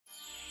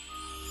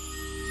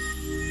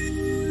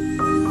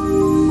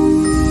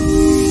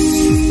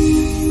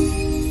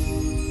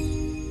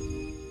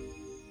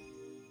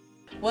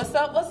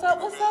What's up,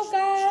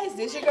 guys?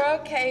 This your girl,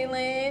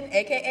 Kaylin,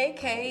 aka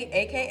Kae,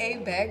 aka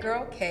Bad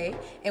Girl Kae,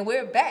 and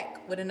we're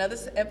back with another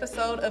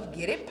episode of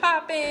Get It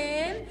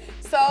Poppin'.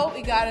 So,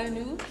 we got a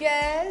new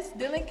guest,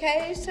 Dylan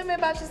Cage. Tell me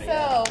about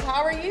yourself.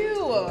 How are you?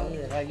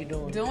 Good. How you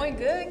doing? Doing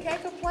good,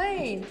 can't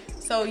complain.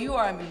 So, you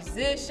are a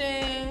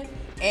musician,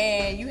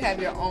 and you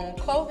have your own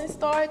clothing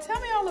store.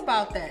 Tell me all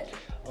about that.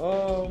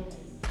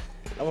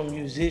 I'm a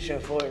musician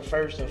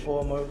first and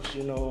foremost.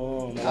 A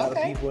lot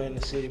of people in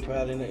the city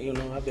probably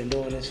know, I've been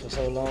doing this for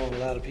so long. A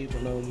lot of people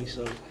know me,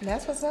 so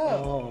that's what's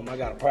up. I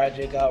got a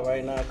project out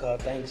right now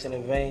called Thanks in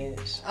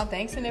Advance. Oh,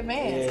 thanks in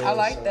advance. Yeah, I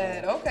like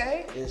that.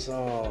 Okay. It's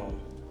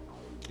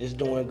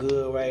doing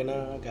good right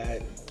now. I got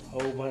a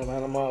whole bunch,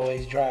 man. I'm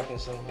always dropping,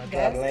 so I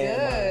drop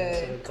landmines,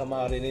 so it come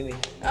out in any.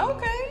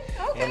 Okay.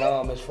 And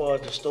as far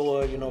as the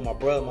store,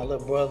 my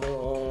little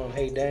brother,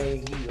 Hey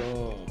Dang,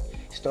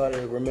 he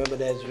started Remember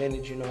That's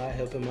Vintage. I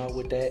help him out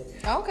with that.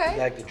 Okay. He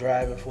like the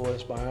driving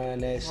force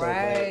behind that. So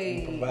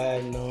right. We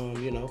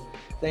providing,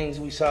 things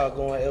we saw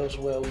going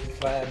elsewhere, we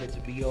provide it to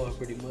BR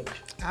pretty much.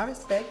 I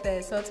respect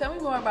that. So tell me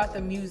more about the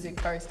music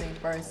first thing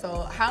first. So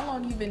how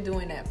long you been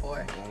doing that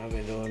for? I've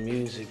been doing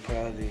music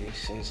probably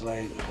since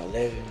like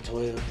 11,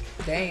 12.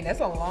 Dang, that's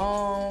a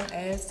long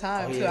ass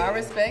time too. Yeah. I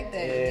respect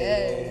that.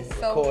 Yeah.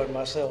 So, recording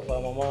myself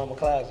out my mama's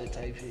closet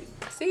type shit.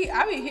 See,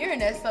 I be hearing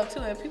that stuff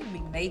too, and people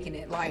be making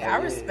it. Like, I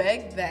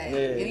respect that. Yeah.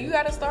 And you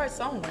gotta start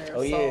somewhere.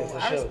 Oh, yeah, for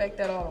I sure. respect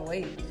that all the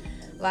way.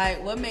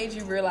 Like, what made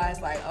you realize,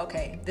 like,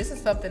 okay, this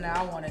is something that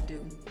I want to do,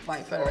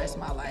 like, for the rest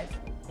of my life?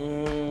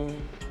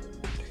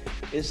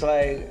 It's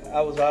like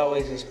I was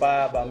always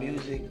inspired by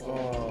music.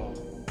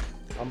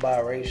 I'm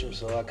biracial,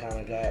 so I kind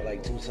of got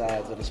like two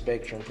sides of the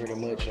spectrum pretty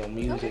much on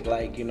music. Okay.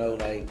 Like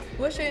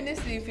what's your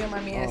ethnicity, if you don't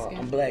mind me asking?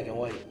 I'm black and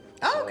white.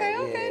 Oh,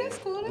 So, okay, that's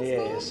cool.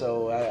 That's cool.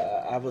 So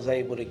I was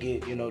able to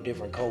get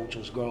different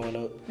cultures growing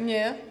up.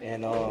 Yeah.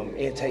 And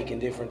taking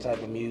different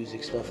type of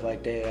music, stuff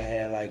like that. I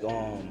had like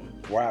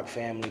rock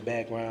family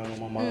background on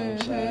my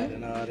mom's side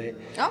and all that.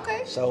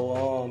 Okay.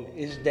 So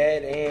it's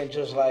that and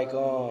just like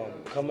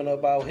coming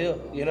up out here,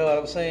 you know what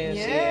I'm saying?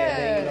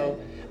 Yeah.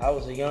 Seeing, I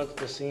was a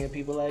youngster seeing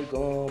people like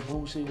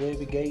Boosie,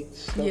 Webby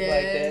Gates, stuff like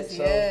that.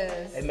 So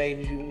it made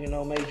you believe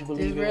just it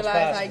was realize,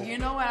 possible. like, you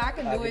know what, I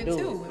can do it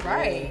too.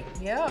 Right.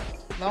 Yeah.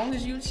 As long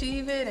as you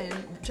achieve it and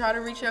try to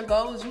reach your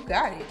goals, you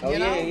got it. Oh, you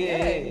know?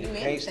 Yeah.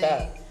 Can't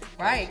stop.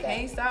 Right,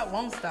 can't stop,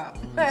 won't stop.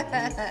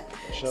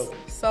 Sure.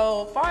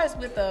 So far as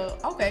with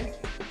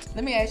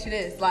let me ask you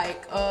this.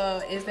 Like,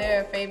 is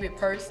there a favorite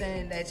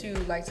person that you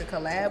like to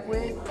collab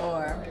with,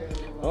 or?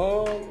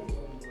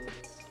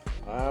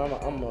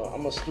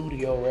 I'm a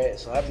studio rat,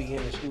 so I be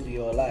in the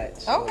studio a lot.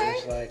 So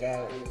it's like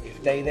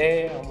if they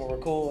there, I'm gonna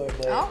record.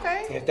 But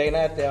if they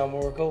not there, I'm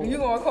gonna record. You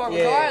gonna record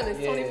regardless,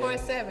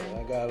 24/7.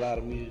 I got a lot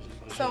of music.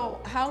 So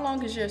how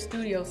long is your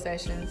studio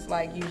sessions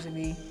like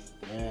usually?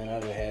 Man, I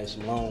done had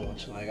some long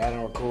ones. Like I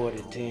done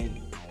recorded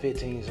 10,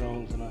 15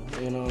 songs,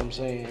 you know what I'm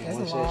saying?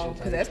 That's long,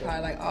 because that's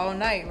probably like all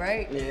night,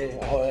 right?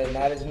 Yeah,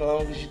 not as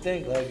long as you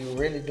think. Like you're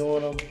really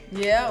doing them.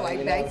 Yeah,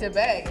 like back to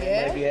back,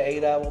 yeah. Maybe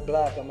an 8-hour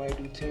block, I might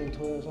do 10,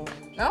 12 songs.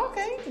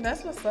 Okay,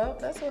 that's what's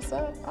up.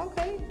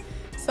 Okay.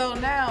 So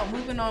now,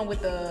 moving on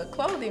with the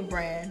clothing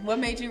brand, what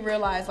made you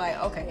realize, like,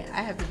 okay,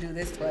 I have to do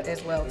this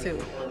as well, too?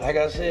 Like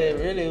I said,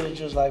 really, it was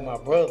just like my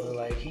brother.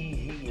 Like,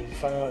 he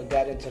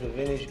got into the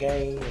vintage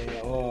game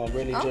and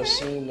really just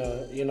seen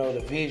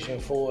the vision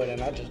for it,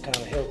 and I just kind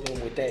of helped him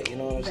with that, you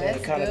know what I'm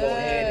saying? Kind of go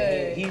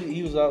hand in hand.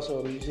 He was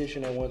also a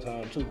musician at one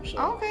time, too,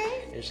 so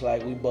it's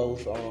like we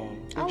both,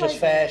 just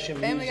fashion,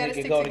 family music,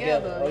 stick and go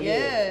together. Oh,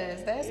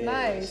 yes, that's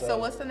nice. So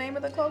what's the name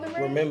of the clothing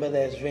brand? Remember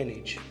That's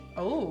Vintage.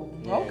 Oh,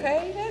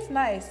 okay, that's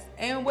nice.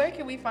 And where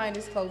can we find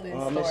this clothing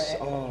store it's,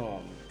 at?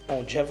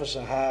 on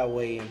Jefferson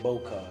Highway in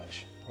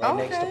Bocage, right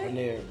next to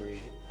Panera Bread.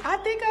 I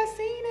think I've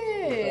seen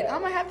it. I'm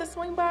going to have to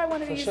swing by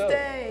one of these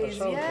days.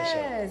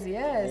 Yes.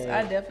 Yeah.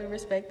 I definitely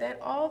respect that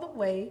all the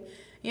way.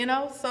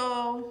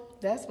 So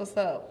that's what's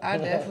up. I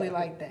definitely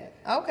like that.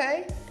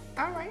 Okay.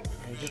 All right.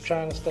 I'm just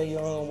trying to stay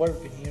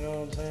working, you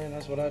know what I'm saying?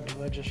 That's what I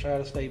do. I just try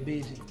to stay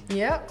busy.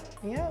 Yep.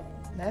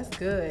 That's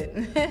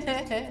good.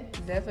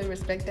 Definitely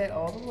respect that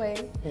all the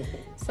way.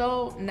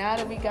 So now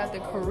that we got the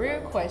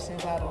career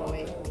questions out of the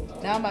way,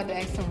 now I'm about to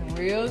ask some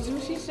real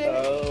juicy shit.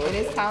 And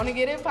it's time to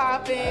get it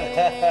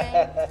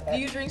poppin'. Do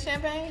you drink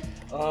champagne?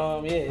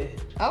 Yeah.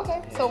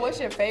 Okay. So what's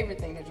your favorite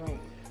thing to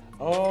drink?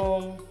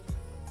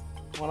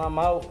 When I'm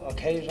out,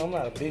 occasionally, I'm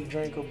not a big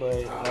drinker,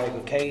 but like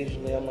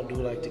occasionally I'm gonna do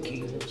like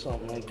tequila or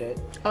something like that.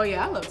 Oh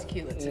yeah, I love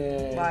tequila too.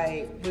 Yeah.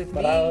 Like with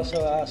but me. I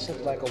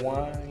sip like a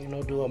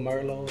wine, do a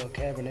Merlot or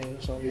Cabernet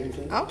or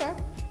something like that.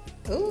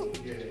 Okay. Ooh.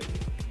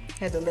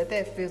 Had to let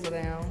that fizzle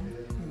down.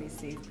 Let me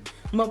see.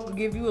 I'm gonna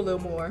give you a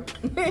little more.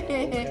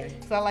 Okay.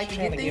 So I like to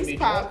get things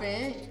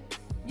popping.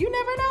 You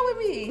never know with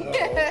me. Oh,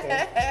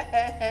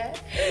 okay.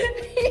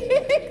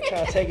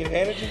 Trying to take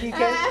advantage of DK?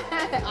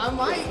 I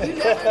might. You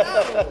never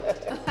know.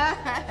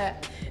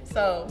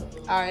 So,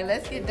 all right,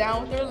 let's get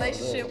down with the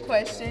relationship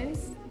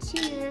questions.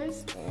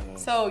 Cheers.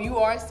 So, you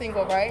are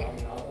single, right?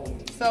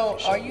 So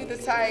are you the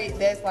type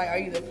that's like, are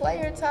you the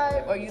player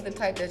type, or are you the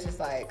type that's just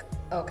like,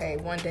 okay,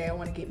 one day I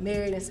want to get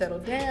married and settle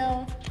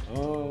down?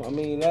 I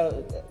mean, I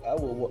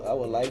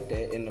would like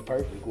that in the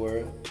perfect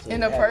world. In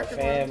the perfect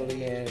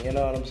family, and you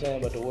know what I'm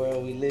saying. But the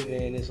world we live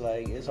in, it's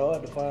like it's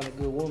hard to find a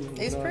good woman.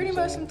 It's pretty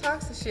much some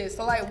toxic shit.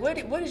 So like,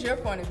 what is your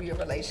point of view of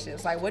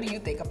relationships? Like, what do you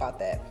think about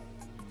that?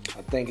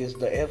 I think it's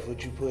the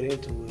effort you put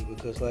into it,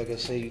 because like I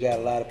said, you got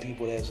a lot of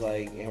people that's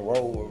like in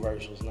role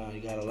reversals now. You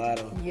got a lot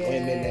of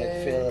women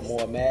that feel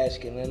more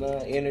masculine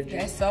energy.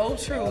 That's so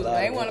true.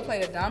 They want to play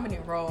the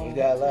dominant role. You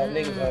got a lot of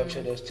niggas out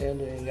here that's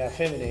tender and got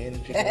feminine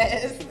energy.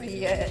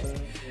 Yes,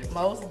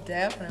 most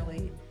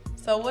definitely.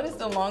 So what is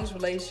the longest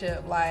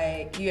relationship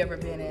like you ever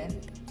been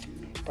in?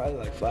 Probably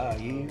like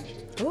 5 years.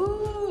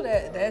 Ooh,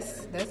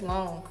 that's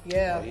long.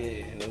 Yeah. Oh,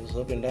 yeah, and it was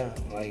up and down,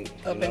 like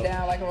up and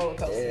down like a roller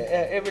coaster.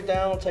 Yeah, everything.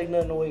 I don't take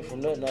nothing away from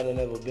nothing I've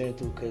never been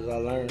through, because I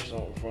learned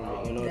something from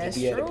it. You know, that's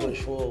to be able to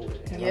push forward.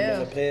 And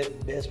I'm in the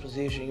best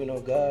position. You know,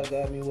 God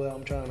got me where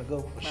I'm trying to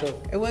go for sure.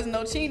 It wasn't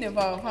no cheating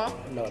involved, huh?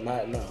 No.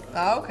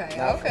 Oh, okay.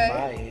 Not from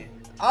my end.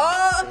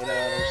 Oh, you know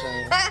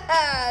what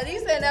I'm saying? You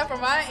said that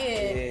from my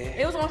end.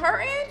 Yeah. It was on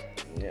her end.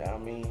 Yeah, I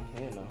mean,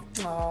 you know.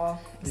 Oh,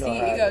 see,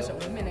 you got some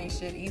women ain't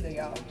shit either,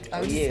 y'all.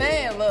 I'm just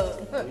saying,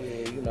 look.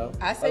 Yeah, you know.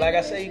 But like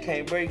I say, you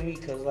can't break me,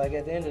 because like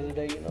at the end of the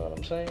day, you know what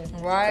I'm saying?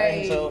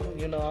 Right. So,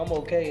 you know, I'm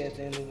okay at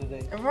the end of the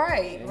day.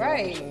 Right, you know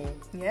right.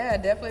 Yeah,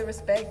 definitely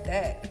respect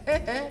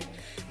that.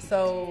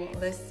 So,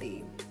 let's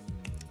see.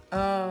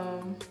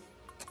 I'm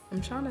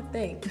trying to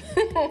think.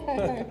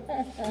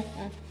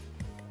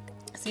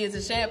 See, it's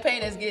a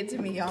champagne that's getting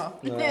to me, y'all.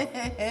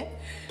 No.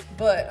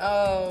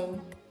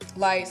 But,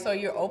 like, so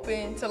you're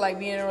open to like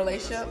being in a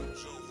relationship,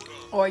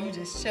 or are you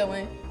just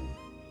chilling?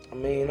 I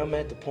mean, I'm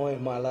at the point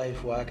in my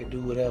life where I can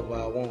do whatever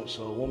I want,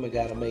 so a woman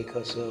gotta make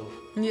herself.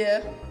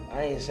 Yeah.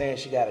 I ain't saying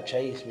she gotta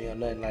chase me or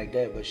nothing like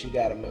that, but she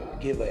gotta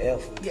give her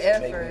effort. Your to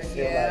make me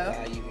feel like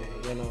I even,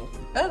 you know.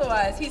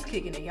 Otherwise, he's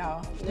kicking it,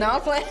 y'all. No,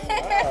 I'm playing.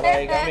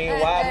 Like, I mean,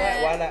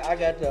 why not? I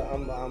got the,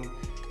 I'm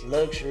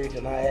luxury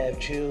to not have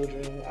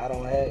children. I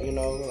don't have, you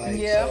know, like,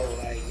 so,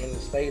 like, in the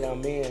state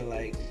I'm in,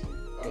 like,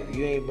 if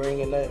you ain't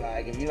bringing that,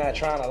 like, if you're not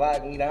trying to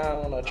lock me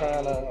down or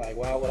trying to, like,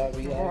 why would I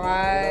be like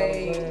right?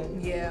 You know what I'm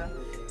saying? Yeah.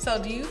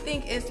 So do you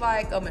think it's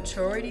like a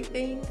maturity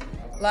thing?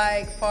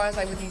 Like, as far as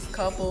like with these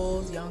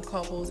couples, young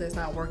couples that's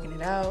not working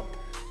it out?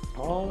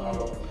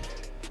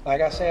 Like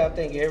I say, I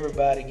think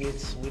everybody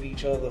gets with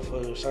each other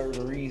for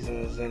certain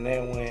reasons, and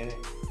then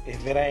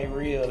if it ain't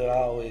real, it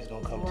always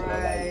gonna come to the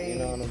light. You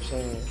know what I'm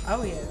saying?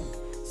 Oh yeah.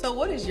 So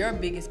what is your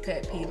biggest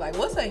pet peeve? Like,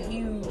 what's a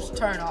huge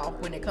turn off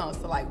when it comes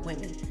to like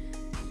women?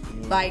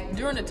 Like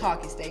during the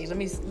talking stage, let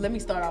me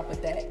start off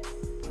with that.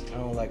 I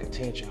don't like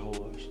attention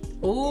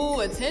whores.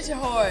 Ooh, attention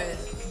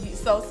whores.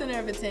 So center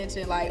of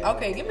attention. Like,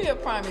 okay, give me a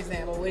prime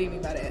example. What do you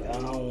mean by that? I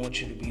don't want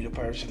you to be the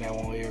person that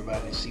want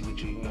everybody to see what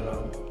you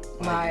know.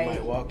 Like you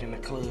might walk in the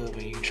club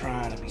and you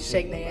trying to be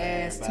shake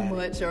their ass too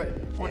much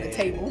or on the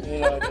table. You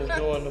know, just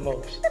doing the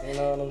most. You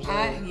know what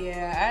I'm saying?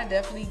 I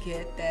definitely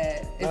get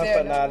that.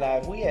 Nah,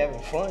 if we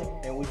having fun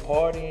and we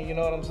partying, you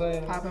know what I'm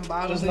saying? Popping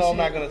bottles. Just know I'm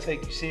not gonna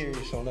take you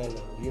serious on that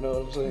level. You know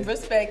what I'm saying?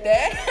 Respect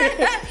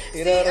that.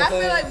 You know what I'm saying? I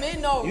feel like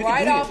men know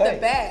right off the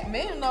bat.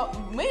 Men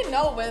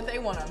know whether they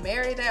want to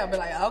marry that or be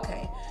like,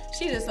 okay,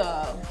 she just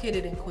hit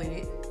it and quit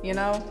it. You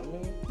know? I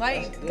mean,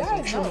 like,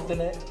 guys know. Truth in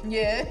that.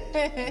 Yeah.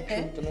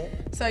 Truth in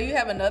that. So you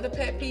have another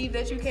pet peeve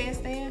that you can't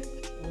stand?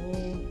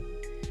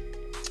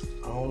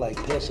 I don't like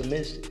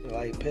pessimism.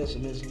 Like,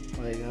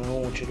 I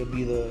don't want you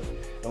to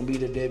don't be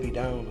the Debbie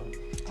Downer.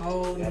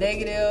 Oh,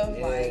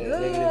 negative.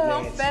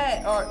 I'm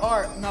fat.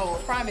 Or no,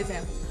 prime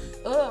example.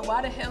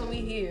 Why the hell are we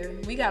here?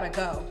 We gotta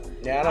go.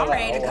 Yeah, I'm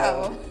ready to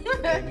go.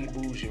 Can't be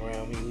bougie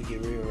around me. We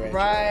get real ratchet.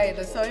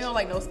 Right. So you don't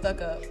like no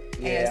stuck up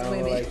ass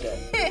women. I don't like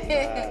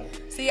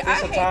that. See, it's I a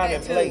hate time that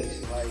and too.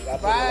 place. Like, I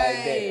feel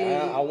like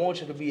that. I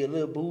want you to be a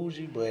little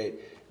bougie, but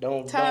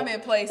don't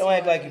and place. Don't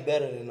act like you're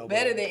better than nobody.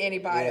 Better than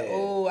anybody. Yeah.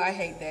 Oh, I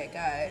hate that,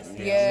 guys.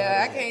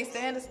 Yeah, I can't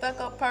stand a stuck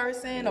up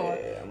person or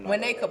when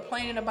they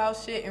complaining about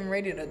shit and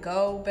ready to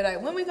go. But like,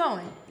 when we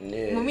going?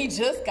 Yeah. When we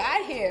just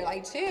got here,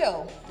 like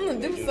chill,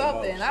 do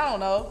something. I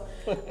don't know.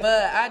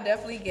 But I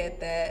definitely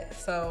get that.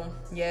 So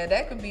yeah,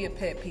 that could be a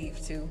pet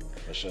peeve too.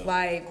 For sure.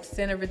 Like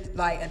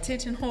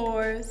attention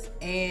whores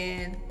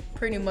and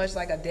pretty much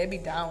like a Debbie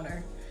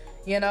Downer,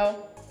 you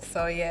know?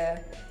 So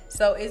yeah.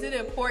 So is it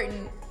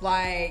important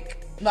like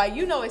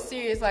you know it's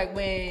serious like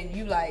when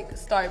you like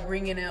start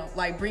bringing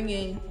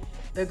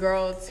the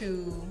girl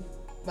to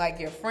like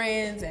your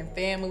friends and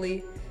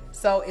family?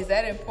 So is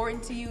that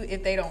important to you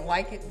if they don't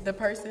like it, the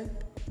person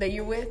that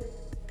you're with?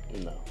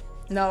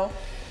 No?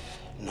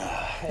 Nah.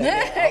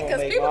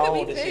 Because people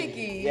can be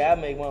picky. Yeah, I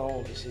make my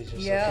own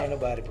decisions. So can't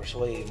nobody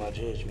persuade my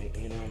judgment.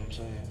 You know what I'm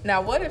saying?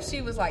 Now, what if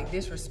she was like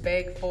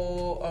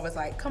disrespectful or was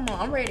like, come on,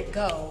 I'm ready to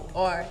go.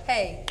 Or,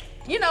 hey,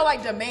 you know,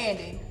 like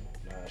demanding.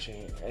 Nah, she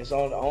ain't. It's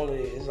on.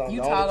 You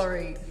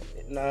tolerate.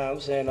 Nah, I'm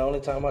saying the only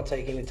time I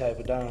take any type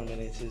of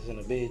dominance is in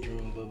the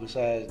bedroom. But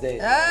besides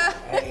that,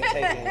 I ain't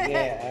taking,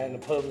 I in the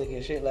public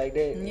and shit like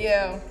that.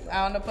 Yeah,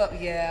 out in the public.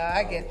 Yeah,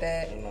 I get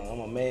that. You know, I'm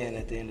a man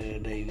at the end of the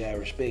day. You gotta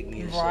respect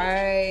me.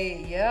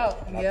 Right.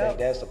 Yep. And I think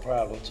that's the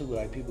problem too.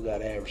 Like, people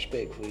gotta have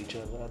respect for each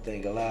other. I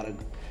think a lot of,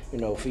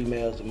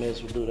 females that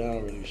mess with dudes, they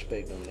don't really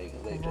respect them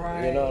niggas.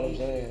 Right. You know what I'm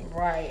saying?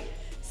 Right.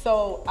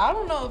 So I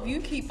don't know if you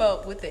keep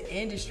up with the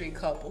industry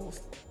couples,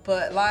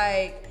 but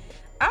like,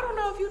 I don't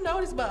know if you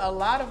noticed, but a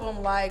lot of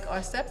them like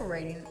are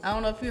separating. I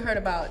don't know if you heard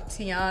about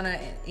Tiana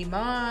and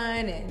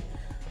Iman, and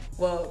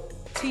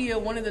Tia,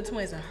 one of the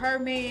twins, and her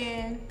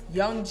man,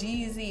 Young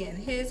Jeezy and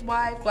his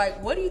wife.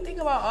 Like, what do you think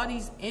about all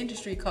these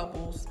industry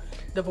couples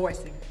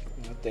divorcing?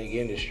 I think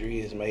industry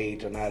is made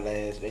to not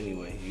last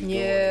anyway. You doing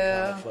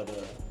it kind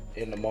of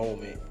in the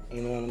moment.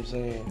 You know what I'm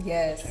saying?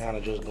 Yes. Kind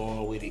of just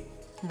going with it.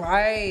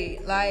 Right,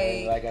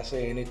 like I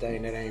say,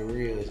 anything that ain't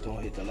real is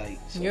gonna hit the light.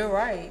 So. You're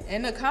right.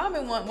 And the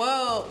common one,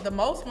 the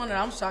most one that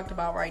I'm shocked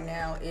about right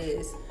now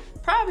is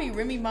probably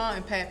Remy Ma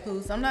and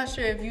Papoose. I'm not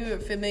sure if you're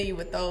familiar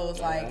with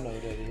those. Like, I know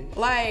that is.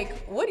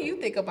 Like, what do you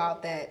think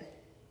about that?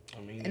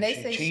 I mean, and they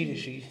she say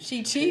cheated.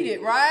 She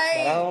cheated,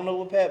 right? But I don't know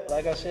what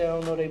like I said, I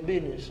don't know their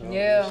business. So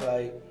it's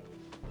like.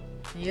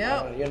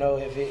 Yep.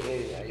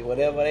 If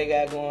whatever they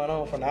got going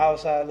on from the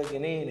outside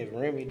looking in, if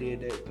Remy did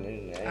that,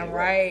 then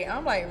right.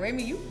 I'm like,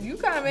 Remy, you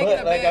kind of making a bad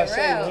rap. But like I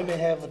said, women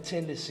have a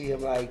tendency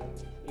of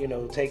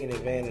taking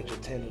advantage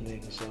of tender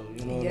niggas. So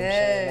you know what I'm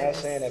saying. Not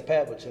saying that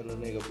Pat would tell a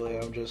nigga, but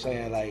I'm just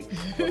saying like,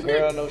 if a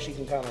girl knows she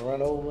can kind of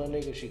run over a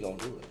nigga, she gonna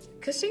do it.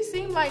 Cause she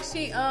seemed like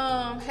she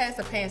has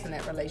the pants in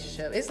that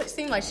relationship. It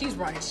seemed like she's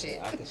running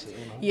shit. I can see.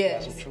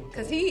 Yes.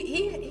 Cause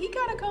he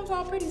kind of comes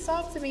off pretty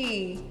soft to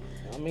me.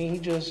 I mean, he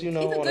just, on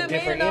a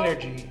different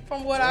energy.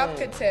 From what I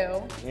could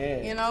tell.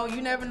 Yeah.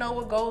 You never know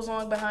what goes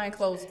on behind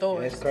closed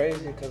doors. And it's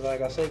crazy because,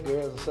 like I said,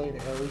 girls will say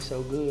that, hell, he's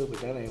so good,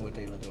 but that ain't what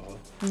they looking for.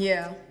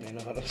 Yeah. You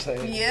know what I'm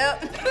saying?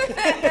 Yep.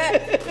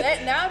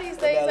 Now these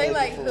days, they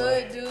like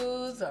hood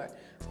dudes or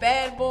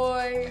bad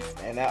boys.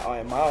 And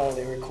my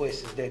only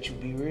request is that you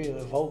be real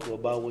and vocal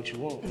about what you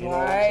want. You know what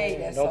I'm right. saying?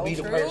 That's Don't be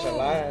so the true. person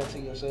lying to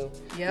yourself.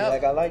 Yeah.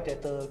 Like, I like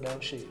that thug down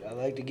shit. I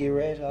like to get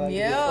ratchet. I like to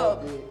get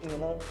fucked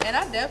good, And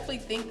I definitely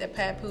think that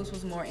Papoose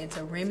was more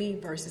into Remy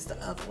versus the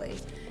other way.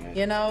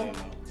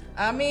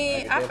 I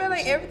mean, I feel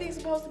like everything's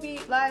supposed to be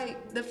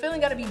like, the feeling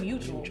got to be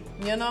mutual.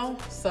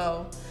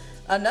 So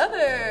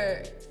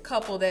another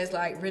couple that's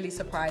like really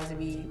surprising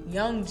me,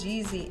 Young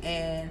Jeezy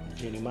and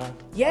Jenny Ma.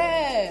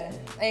 Yeah,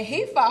 and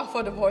he filed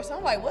for divorce.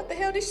 I'm like, what the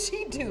hell did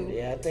she do?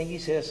 Yeah, I think he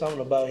said something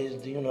about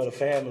his, the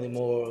family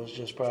morals.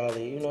 Just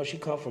probably, she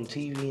come from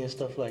TV and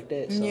stuff like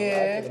that. So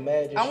I can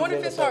imagine. I wonder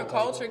if it's her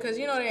culture, because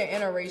they're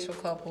an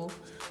interracial couple.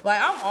 Like,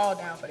 I'm all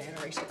down for the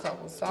interracial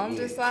couple. So I'm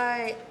just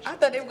like, I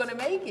thought they were gonna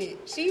make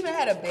it. She even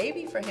had a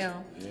baby for him.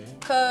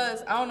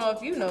 Cause I don't know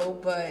if you know,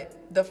 but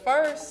her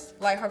first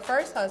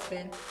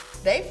husband,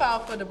 they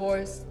filed for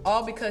divorce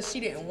all because she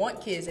didn't want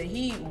kids and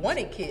he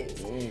wanted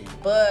kids.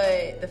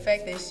 But the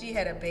fact that she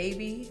had a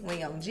baby with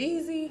Young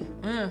Jeezy,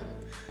 and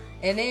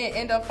then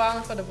end up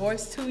filing for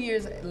divorce 2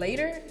 years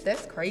later,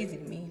 that's crazy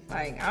to me.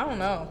 Like, I don't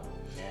know.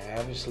 Yeah,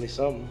 obviously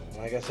something.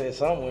 Like I said,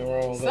 something went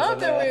wrong.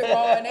 Something went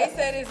wrong. And they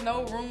said there's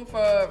no room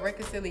for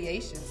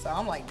reconciliation. So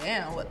I'm like,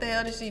 damn, what the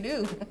hell did she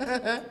do? Ain't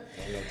no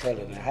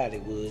telling in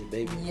Hollywood,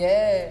 baby.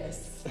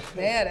 Yes.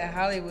 They had that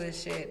Hollywood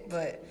shit.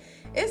 But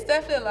it's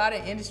definitely a lot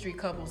of industry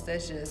couples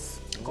that's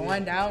just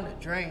going down the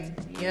drain,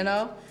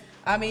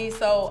 I mean,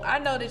 so I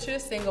know that you're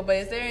single, but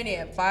is there any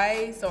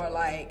advice or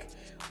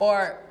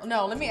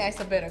no, let me ask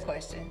a better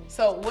question.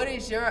 So what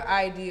is your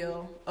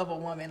ideal of a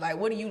woman? Like,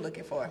 what are you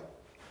looking for?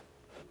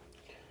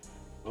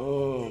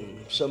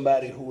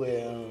 Somebody who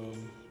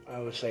I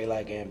would say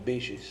like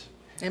ambitious.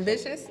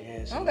 Ambitious?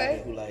 Yeah,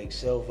 somebody who like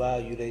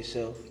self-value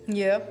themselves.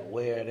 Yeah.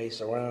 Aware, they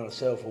surround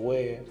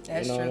self-aware.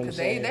 That's true, because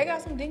they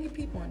got some dingy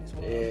people in this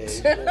world. Yeah,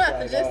 it's just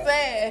like just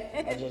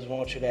saying. I just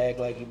want you to act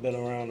like you've been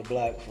around the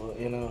block for,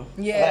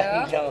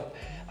 Yeah. Like,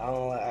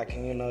 I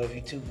can, if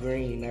you're too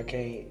green, I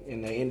can't,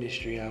 in the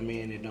industry I'm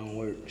in, it don't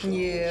work. So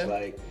yeah. It's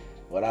like,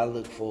 what I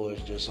look for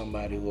is just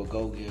somebody who will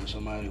go give,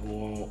 somebody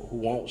who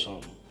wants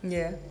something.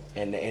 Yeah.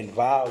 And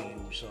value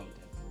something.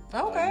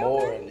 Okay. Like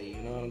morally,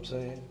 you know what I'm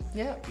saying?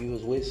 Yeah. If you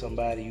was with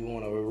somebody, you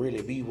want to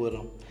really be with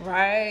them.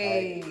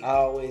 Right. Like, I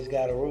always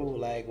got a rule,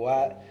 like,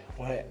 why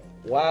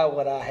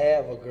would I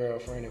have a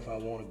girlfriend if I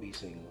want to be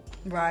single?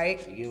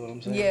 Right. You get what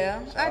I'm saying?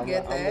 Yeah, so I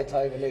get that. I'm the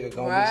type of nigga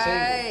gonna be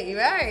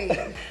single.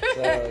 Right.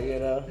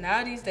 So,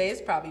 Now these days,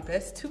 it's probably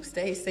best to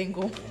stay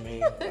single. I mean,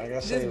 like I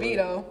said. Just be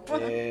though.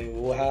 Yeah,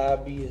 well, how I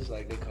be is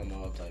like they come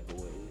all type of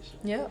ways.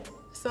 Yep.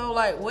 So,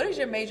 like, what is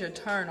your major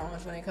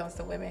turn-ons when it comes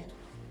to women?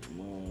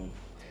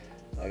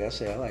 Like I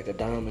said, I like a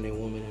dominant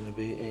woman in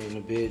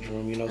the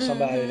bedroom.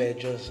 Somebody that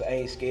just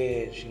ain't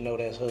scared. She know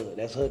that's her.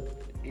 That's her.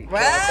 Can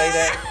I say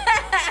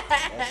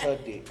that? That's her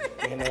dick.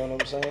 You know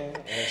what I'm saying?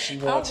 And she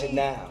wants it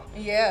now.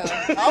 Yeah.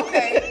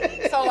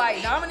 Okay. So,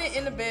 like, dominant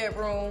in the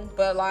bedroom,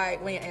 but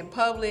like when you're in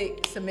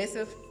public,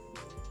 submissive.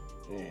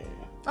 Yeah.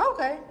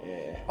 Okay.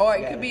 Yeah. Or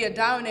it could be a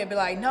dominant and be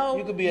like, no,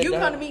 you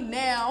come to me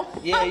now.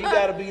 Yeah, you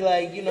gotta be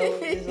like, you know,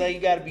 it's like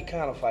you gotta be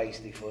kind of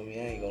feisty for me.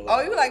 I ain't gonna lie.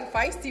 Oh, you like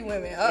feisty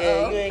women.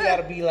 Yeah, you ain't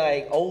gotta be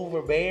like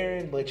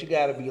overbearing, but you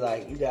gotta be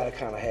like, you gotta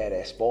kind of have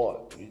that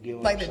spark. You get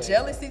what like I'm the saying?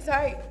 jealousy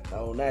type?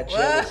 No, not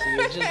jealousy.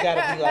 It just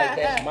gotta be like,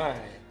 that's mine.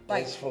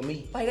 Like, that's for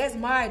me. Like, that's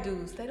my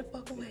dude. Stay the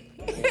fuck away.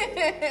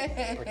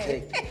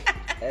 Protect it.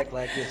 Act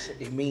like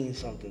it means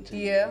something to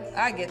you. Yeah,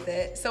 I get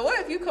that. So what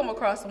if you come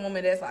across a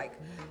woman that's like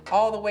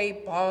all the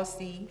way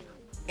bossy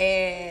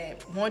and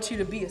wants you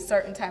to be a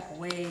certain type of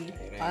way?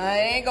 It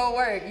ain't gonna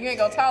work. You ain't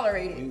gonna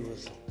tolerate it.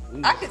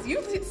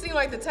 You seem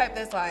like the type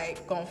that's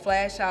like gonna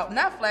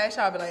not flash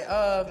out, but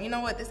like, you know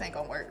what, this ain't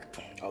gonna work.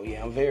 Oh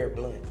yeah, I'm very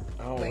blunt.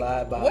 I don't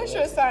lie about it. What's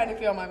your sign if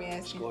you don't mind me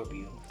asking?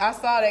 Scorpio. I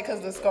saw that because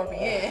of the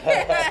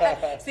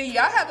Scorpion. See,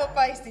 y'all have a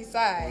feisty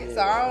side,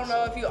 so I don't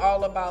know if you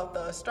all about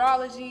the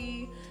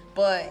astrology,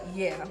 but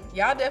yeah,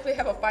 y'all definitely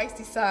have a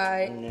feisty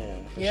side.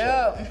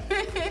 Yeah, Yep.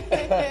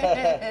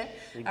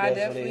 I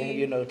definitely,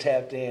 you know,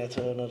 tapped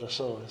into another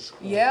source.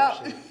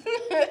 Yep.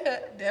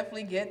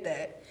 Definitely get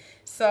that.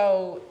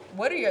 So,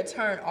 what are your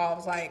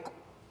turn-offs, like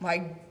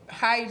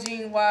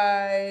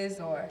hygiene-wise,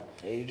 or?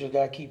 Yeah, you just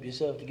gotta keep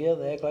yourself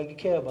together. Act like you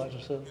care about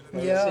yourself.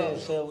 Like I said,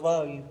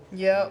 self-value.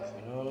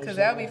 Yep. You know, because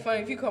that would be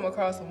funny if you come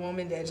across a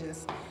woman that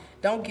just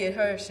don't get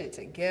her shit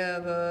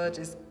together,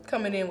 just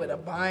coming in with a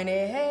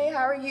bonnet. Hey,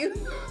 how are you?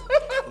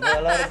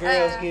 A lot of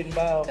girls getting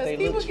by off their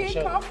looks. People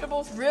get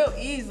comfortable real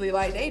easily.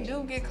 Like, they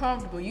do get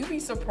comfortable. You be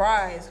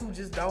surprised who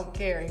just don't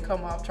care and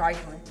come off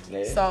trifling.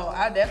 Yeah. So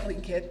I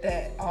definitely get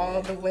that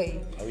all the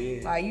way. Oh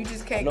yeah. Like, you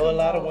just can't. I know a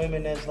lot of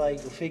women that's like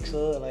a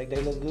fixer. Like,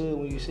 they look good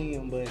when you see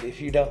them, but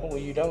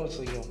when you don't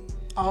see them.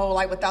 Oh,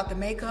 like without the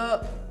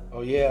makeup.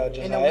 Oh yeah,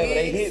 just however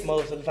they hit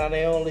most of the time.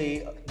 They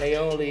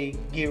only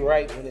get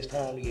right when it's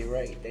time to get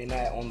right. They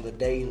not on the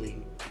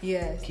daily.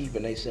 Yes.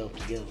 Keeping themselves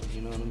together.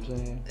 You know what I'm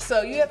saying?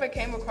 So you ever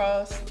came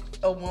across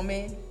a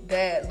woman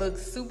that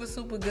looks super,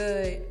 super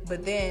good,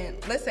 but then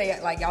let's say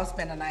like y'all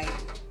spend a night,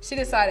 she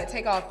decided to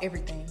take off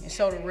everything and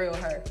show the real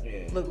her.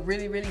 Yeah. Look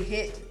really, really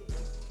hit.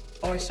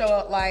 Or show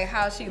up like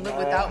how she look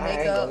without makeup.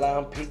 I ain't gonna lie,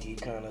 I'm picky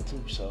kind of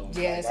too, so.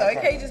 Yeah, like, so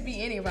it can't just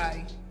be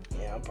anybody.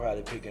 Yeah, I'm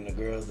probably picking the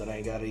girls that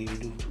ain't gotta even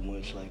do too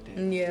much like that.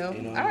 Yeah,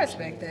 you know I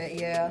respect that,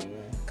 yeah.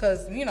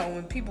 Cause, you know,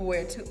 when people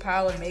wear a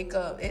pile of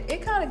makeup,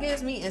 it kind of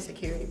gives me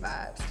insecurity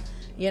vibes.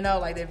 You know,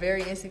 like they're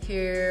very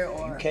insecure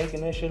or... You caking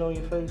that shit on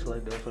your face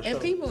like that for sure.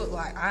 And people look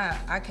like,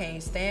 I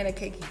can't stand a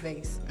cakey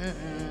face.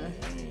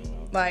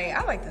 Like,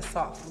 I like the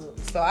soft look.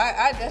 So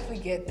I definitely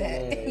get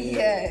that.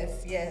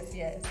 Yes.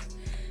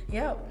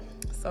 Yep.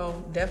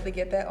 So definitely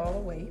get that all the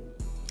way.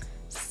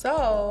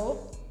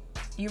 So,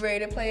 you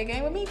ready to play a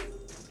game with me?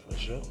 For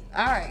sure.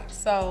 All right,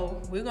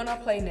 so we're gonna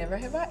play Never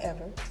Have I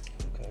Ever.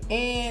 Okay.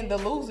 And the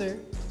loser,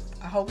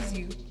 I hope it's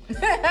you.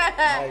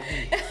 Might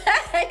be.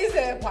 He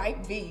said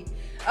might be.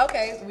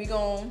 Okay, we're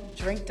gonna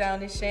drink down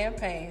this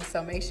champagne,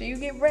 so make sure you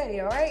get ready,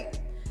 all right?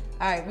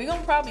 All right, we're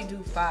gonna probably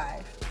do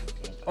 5.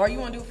 Or you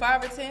wanna do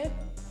 5 or 10?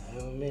 I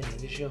have a minute.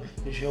 This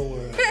your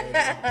world.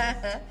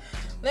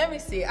 Let me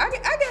see. I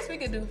guess we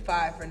could do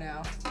 5 for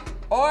now.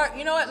 Or,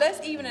 you know what?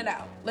 Let's even it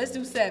out. Let's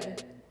do 7.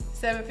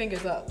 7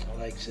 fingers up. I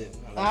like 7.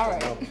 All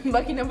right.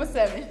 Lucky number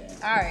 7.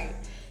 All right.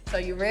 So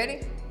you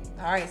ready?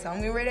 All right. So I'm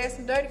getting ready to ask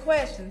some dirty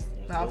questions.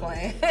 No, I'm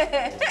playing.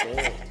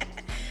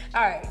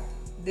 All right.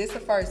 This is the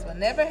first one.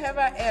 Never have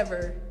I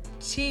ever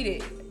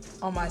cheated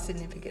on my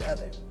significant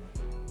other.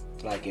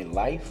 Like in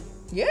life?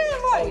 Yeah,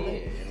 in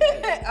life.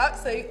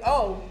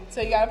 Oh, yeah.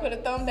 So you got to put a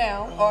thumb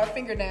down or a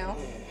finger down.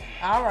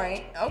 All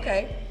right.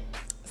 Okay.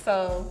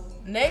 So,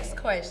 next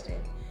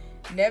question.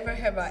 Never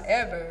have I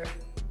ever,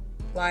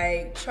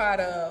 like, try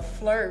to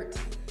flirt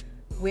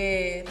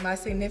with my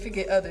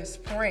significant other's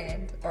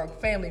friend or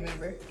family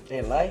member.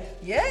 In life?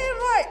 Yeah, in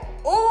life.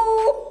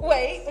 Ooh,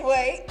 wait.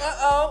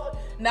 Uh-oh.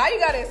 Now you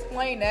got to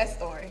explain that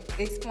story.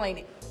 Explain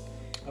it.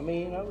 I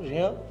mean, I was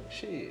young.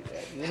 Shit.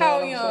 You know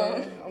How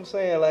young? I'm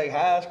saying like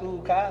high school,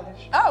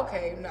 college.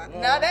 Okay.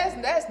 Now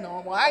that's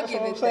normal. I give it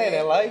that. I'm saying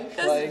in life.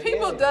 Like,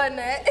 people done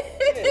that.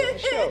 Yeah, for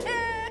sure.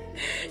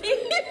 You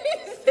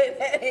said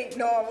that ain't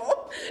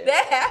normal.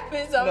 That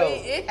happens. I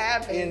mean, it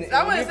happens.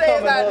 I wouldn't say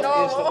it's not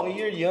normal. When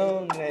you're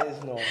young, that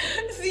is normal.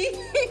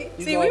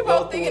 See, we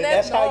both thinking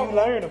that's normal. That's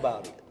how you learn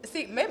about it.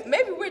 See,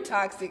 maybe we're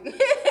toxic.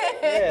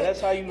 Yeah, that's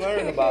how you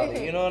learn about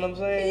it. You know what I'm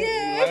saying?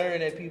 Yeah. You learn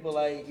that people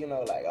like, you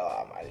know, like,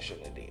 oh, I might have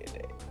shouldn't have did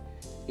that.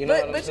 You know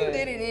what I'm saying? You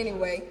did it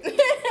anyway.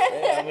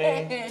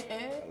 Yeah,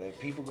 I mean,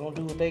 people gonna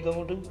do what they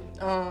gonna do.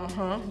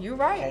 You're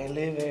right. You can't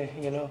live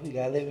in, you know, you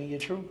gotta live in your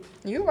truth.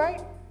 You're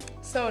right.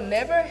 So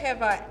never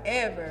have I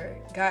ever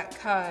got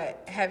caught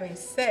having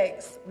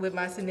sex with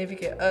my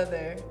significant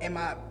other and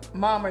my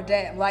mom or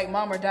dad, like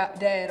mom or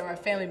dad or a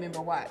family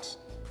member watch.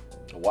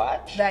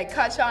 Watch? Like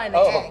caught y'all in the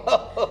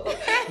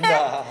act.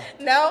 Nah.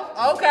 No?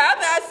 Okay,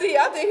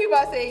 I think he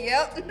about to say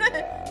yep. Nah.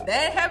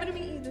 That ain't happened to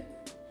me either.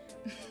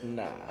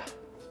 Nah.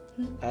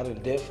 I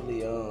done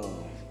definitely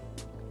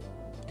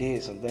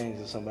did some things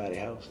in somebody's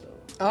house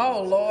though.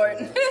 Oh Lord.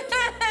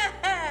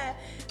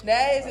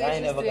 That is interesting. I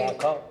ain't never got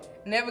caught.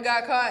 Never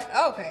got caught?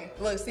 Okay.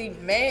 Look, see,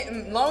 man,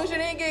 as long as you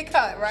didn't get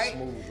caught, right?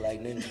 Smooth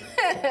like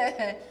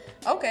ninja.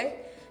 Okay.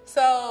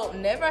 So,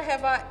 never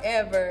have I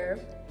ever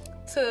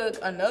took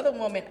another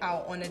woman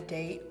out on a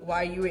date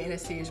while you were in a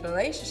serious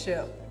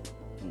relationship.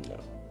 No.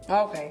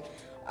 Okay.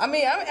 I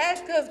mean, I'm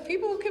asking because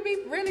people can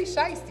be really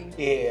shysty.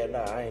 Yeah,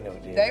 nah, I ain't never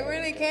did. They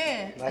really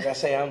can. Like I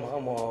say, I'm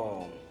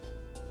all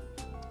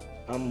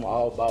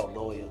about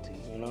loyalty.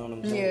 You know what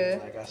I'm saying? Yeah.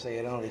 Like I say,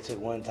 it only took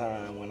one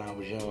time when I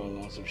was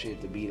young on some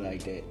shit to be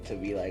like that. To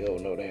be like, oh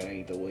no, that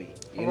ain't the way.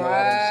 You know what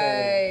I'm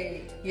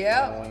saying?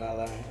 Yep. You know, when I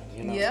learn,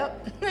 you know.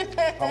 Yep.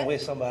 If I'm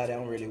with somebody,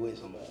 I'm really with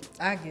somebody.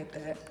 I get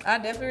that. I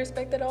definitely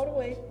respect that all the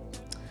way.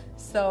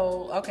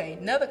 So, okay,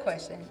 another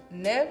question.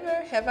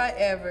 Never have I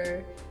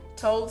ever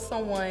told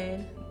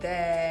someone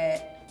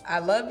that I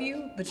love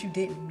you, but you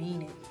didn't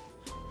mean it.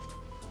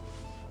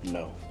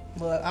 No.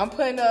 Look, I'm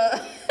putting a...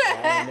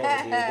 I ain't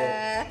never did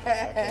that.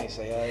 I can't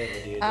say I ever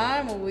did that.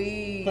 I'm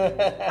weak.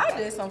 I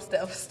did some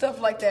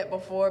stuff like that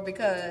before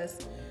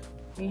because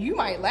you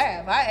might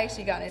laugh. I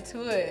actually got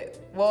into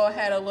it. Well, I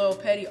had a little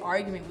petty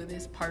argument with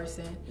this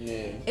person.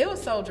 Yeah. It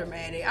was so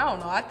dramatic. I don't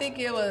know. I think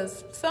it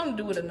was something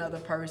to do with another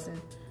person.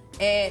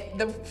 And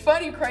the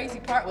funny, crazy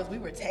part was we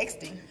were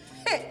texting.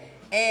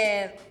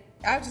 And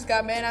I just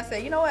got mad and I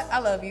said, you know what? I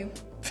love you.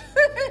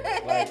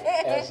 Like,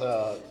 as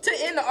to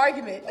end the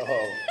argument.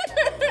 Oh.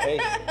 Hey.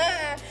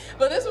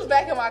 But this was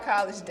back in my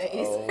college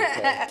days. Oh,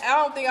 okay. I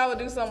don't think I would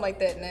do something like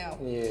that now.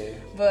 Yeah.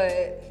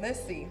 But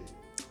let's see.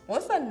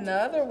 What's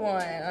another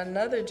one?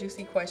 Another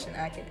juicy question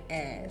I can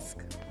ask.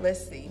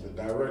 Let's see. The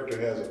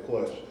director has a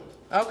question.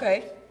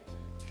 Okay.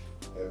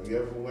 Have you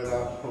ever went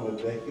out on a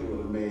date with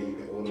a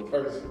man, with a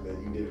person that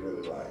you didn't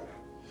really like?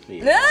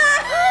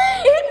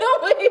 Yeah. You know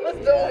what he was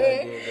Yeah, I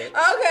doing. did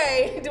that.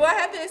 Okay. Do I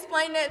have to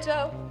explain that,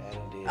 Joe? I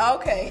done did that.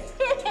 Okay.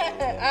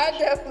 I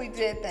definitely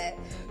did that.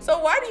 So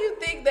why do you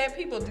think that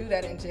people do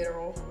that in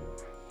general?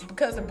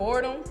 Because of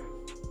boredom?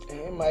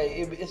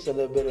 It's a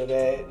little bit of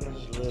that.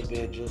 It's a little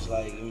bit just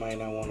like you might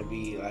not want to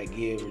be like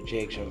give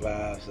rejection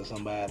vibes to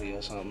somebody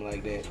or something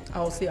like that.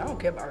 Oh, see, I don't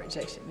care about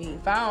rejection. Me,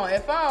 if I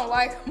don't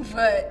like them,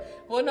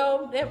 but well,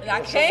 no,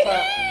 I can't.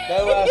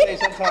 That's why I say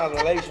sometimes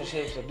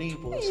relationships are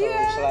deeper. So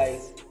Yes. it's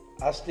like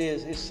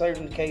it's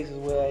certain cases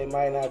where it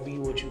might not be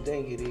what you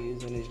think it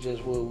is, and it's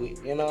just what we,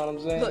 you know what I'm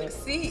saying? Look,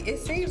 see, it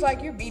seems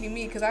like you're beating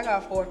me because I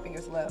got 4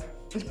 fingers left.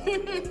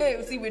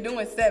 See, we're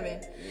doing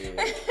 7.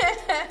 Yeah.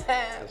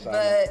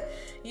 But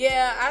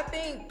yeah, I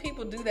think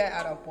people do that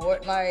out of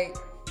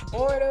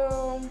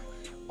boredom,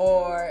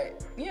 or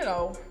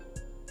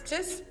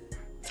just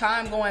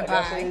time going Like by.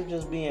 I say, it's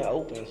just being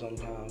open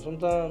sometimes.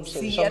 Sometimes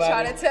See,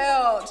 somebody,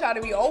 I try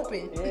to be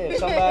open. yeah, if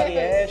somebody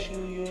asks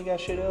you, you ain't got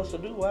shit else to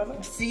do, why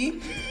not?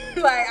 See,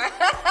 like,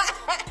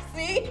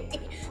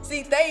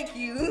 see, thank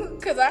you,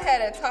 because I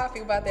had a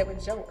topic about that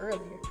with Joe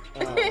earlier.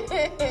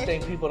 You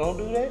think people don't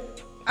do that?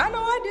 I know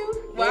I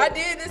do. Well, Yeah. I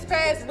did this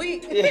past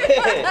week.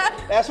 Yeah,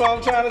 that's what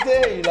I'm trying to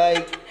tell you.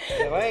 Like,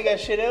 if I ain't got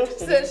shit else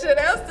to do, Shit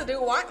else to do.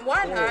 Why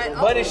yeah,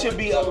 not? but it should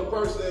be. So the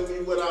person that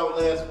we went out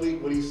last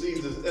week, when he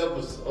sees this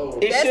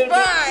episode, It That's should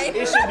fine. Be,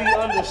 it should be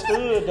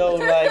understood though,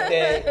 like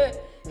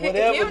that.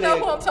 Whatever. You know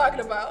who I'm talking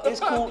about. It's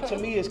cool to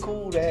me. It's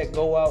cool to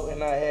go out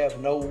and not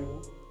have no.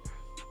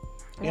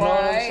 You know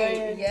what I'm Right,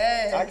 saying?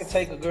 yes. I can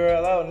take a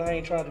girl out and I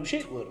ain't trying to do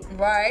shit with her.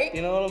 Right.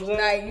 You know what I'm saying?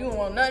 Like, you don't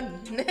want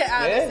nothing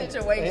out of the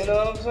situation. You know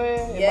what I'm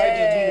saying? It Yes. might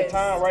just be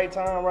the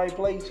time, right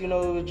place. You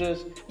know, it was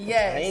just.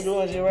 Yes. I ain't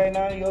doing shit right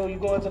now. You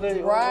going to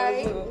the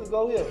Right. Let's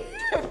go here.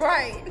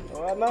 Right.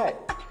 Why not?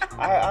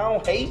 I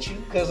don't hate you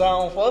because I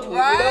don't fuck with you.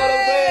 Right, You know what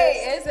I'm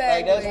saying? exactly.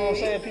 Like that's what I'm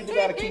saying. People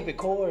gotta keep it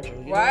cordial.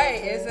 You know what I'm Right,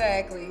 saying?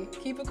 exactly.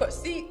 Keep it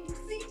close. See.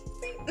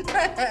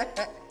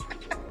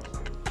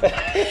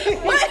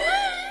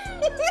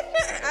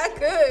 I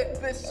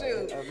could, but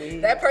shoot. I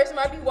mean, that person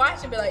might be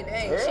watching and be like,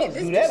 dang, girls shit,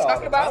 this do that bitch all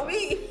talking the about time.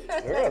 me.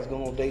 Girls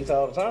go on dates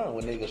all the time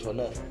with niggas for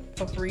nothing.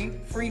 For free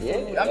Yeah,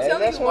 food. I'm telling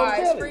that's you what why. I'm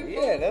It's telling free you.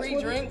 food, Yeah, that's free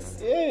what drinks.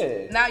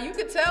 Yeah. Now, you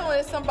could tell when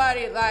it's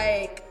somebody,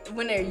 like,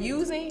 when they're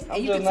using, and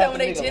I'm you just can not tell when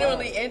the they're nigga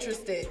genuinely lying.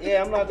 interested.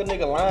 Yeah, I'm not the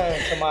nigga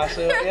lying to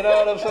myself. You know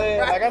what I'm saying?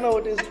 Right. Like I know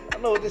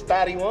what this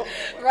thotty want.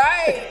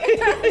 Right.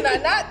 No,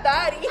 not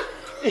Dottie.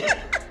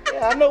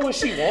 Yeah, I know what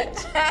she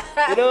wants.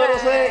 You know what I'm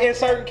saying? In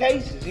certain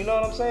cases, you know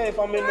what I'm saying? If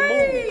I'm in the mood,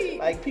 Right.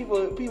 like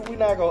people, we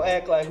not gonna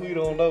act like we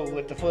don't know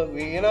what the fuck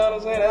we. You know what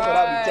I'm saying? That's what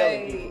I be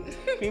telling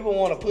people. People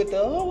want to put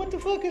what the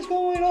fuck is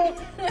going on?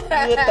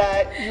 Good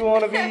thought. You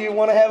want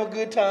to have a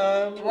good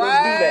time. Let's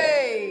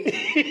Right. do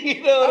that.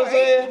 You know what All I'm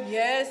saying? right.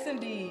 Yes,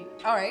 indeed.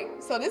 All right.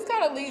 So this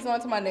kind of leads on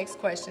to my next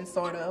question,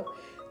 sort of.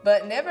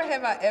 But never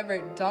have I ever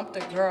dumped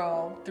a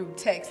girl through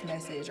text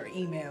message or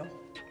email.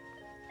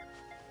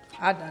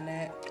 I done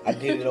that. I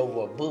did it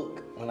over a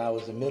book when I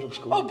was in middle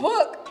school. A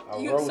book.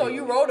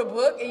 You wrote a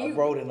book and you I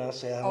wrote it and I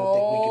said I don't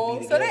think we could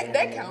be so together.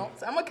 that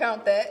counts. I'm gonna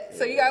count that.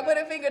 So you gotta put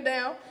a finger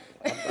down.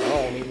 I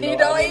don't even know. You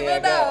don't how many even I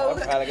got.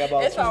 know. I probably got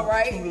about It's two, all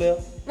right. two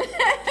left.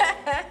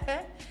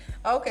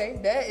 Okay,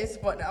 that is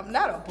fun.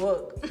 Not a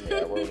book. Yeah,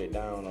 I wrote it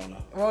down on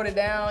her. Wrote it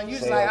down. You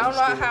just Say, like, I don't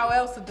know how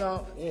else to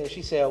dump. Yeah,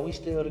 she said, are we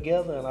still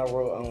together? And I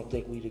wrote, I don't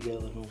think we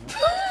together no more.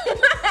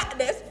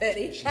 That's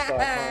petty. She started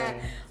crying.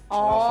 And I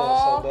Aww.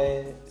 felt so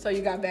bad. So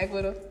you got back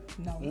with her?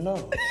 No.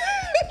 No.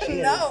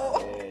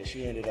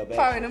 She ended up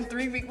probably them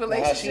 3-week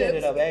relationships. She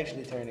ended up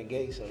actually turning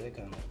gay, so they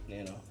kind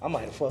of, I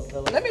might have fucked her.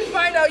 Let me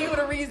find out you were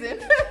the reason.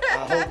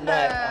 I hope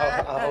not.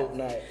 I hope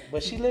not.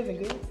 But she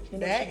living good.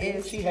 That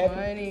is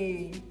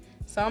funny.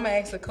 So I'm gonna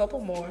ask a couple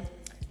more.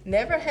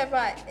 Never have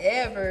I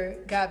ever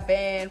got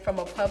banned from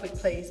a public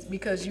place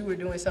because you were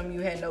doing something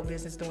you had no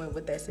business doing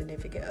with that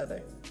significant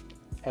other.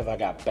 Have I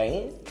got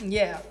banned?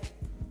 Yeah.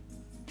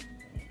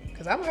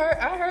 Cause I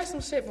heard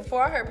some shit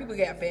before. I heard people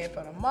get banned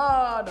from the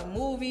mall, the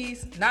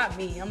movies. Not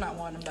me. I'm not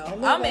one of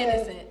them though. I'm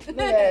innocent.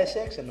 Never had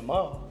sex in the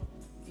mall.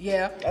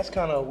 Yeah. That's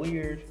kind of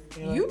weird.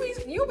 You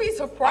be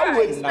surprised. I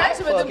would not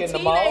especially fuck with in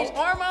them the mall. teenage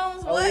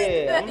hormones. Oh what?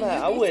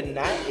 yeah, I would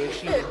not if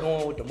she was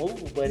going with the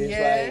movie. But it's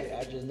like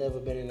I just never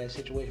been in that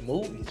situation.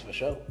 Movies for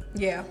sure.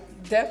 Yeah,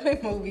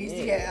 definitely movies.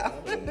 Yeah.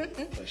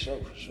 For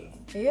sure.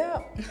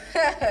 Yeah.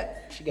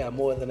 She got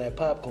more than that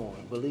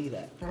popcorn. Believe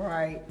that.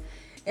 Right.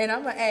 And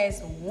I'm going to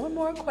ask one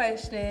more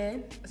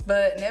question,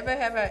 but never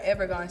have I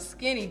ever gone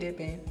skinny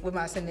dipping with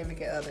my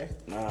significant other.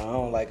 Nah, I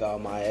don't like all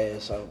my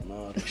ass out and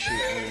all that shit.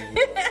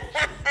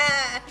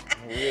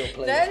 Real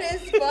player. That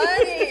is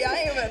funny.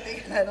 I ain't even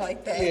thinking that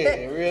like that.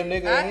 Yeah, real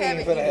nigga, he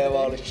ain't finna have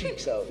all the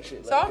cheeks out and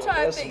shit. So I'm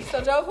trying to think. So,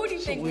 Joe, who do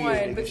you think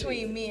won between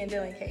shit. me and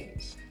Dylan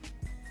Cage?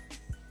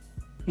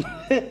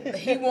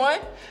 He won?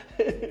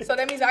 So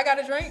that means I got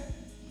a drink?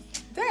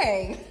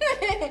 Dang.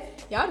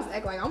 Y'all just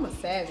act like I'm a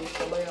savage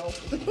for real.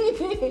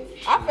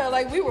 I felt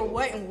like we were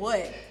what and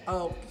what?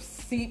 Oh,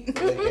 see. Look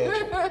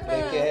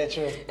at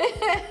you.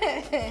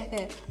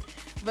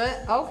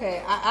 But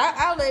okay,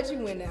 I'll let you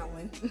win that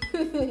one.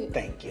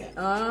 Thank you.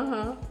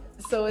 Uh-huh.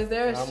 So is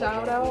there a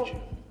shout out?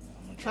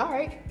 All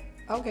right.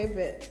 Okay,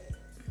 bet.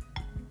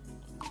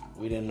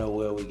 We didn't know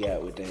where we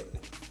got with that.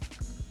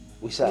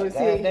 We saw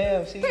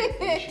goddamn, see,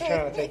 she's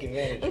trying to take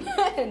advantage of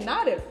it.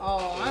 Not at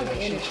all. I'm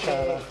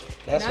innocent.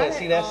 That's what,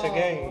 see, that's the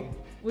game.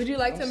 Would you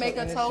like to make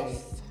a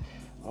toast?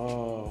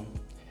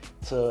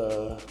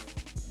 To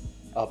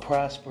a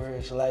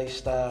prosperous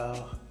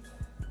lifestyle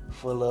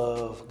full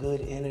of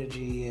good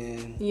energy,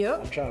 and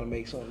I'm trying to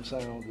make something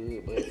sound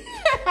good, but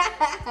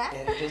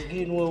and just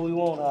getting what we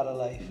want out of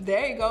life.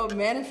 There you go,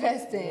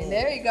 manifesting.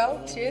 There you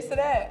go. Cheers to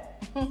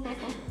that.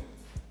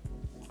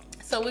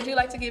 So would you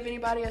like to give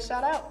anybody a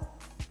shout out?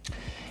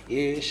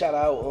 Yeah, shout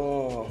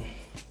out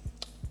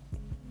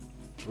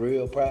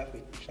Real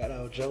Profit. Shout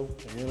out Joe,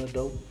 the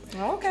Antidote.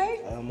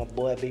 Okay. My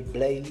boy Big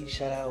Blaze.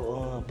 Shout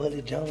out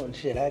Buddy Jones.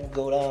 Shit, I can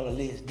go down the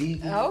list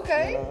deep.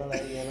 Okay. Go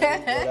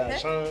down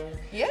Sean.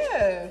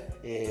 Yeah.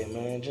 Yeah,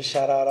 man. Just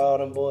shout out all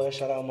them boys.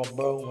 Shout out my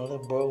bro, my little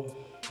bro,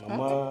 my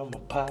mom, my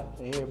pop,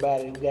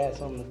 everybody who got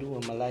something to do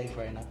in my life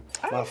right now.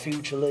 My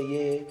future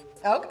little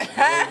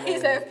Okay. He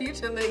said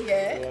future little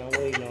Yeah, I'm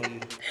waiting on you.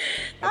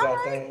 I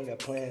got things, got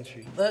plans for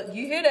you. Look,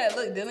 you hear that?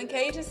 Look, Dylan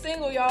Cage is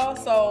single, y'all.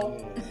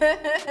 So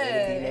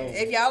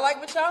if y'all like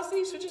what y'all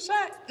see, shoot your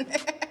shot.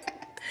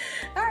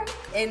 All right.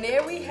 And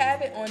there we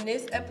have it on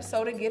this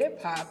episode of Get It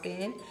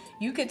Poppin'.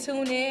 You can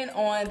tune in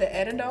on the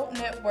Antidote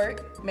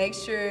Network. Make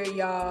sure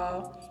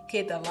y'all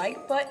hit the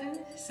like button,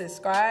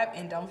 subscribe,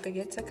 and don't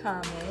forget to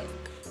comment.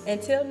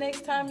 Until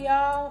next time,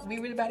 y'all, we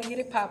really about to get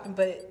it poppin'.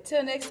 But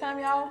till next time,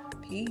 y'all,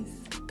 peace.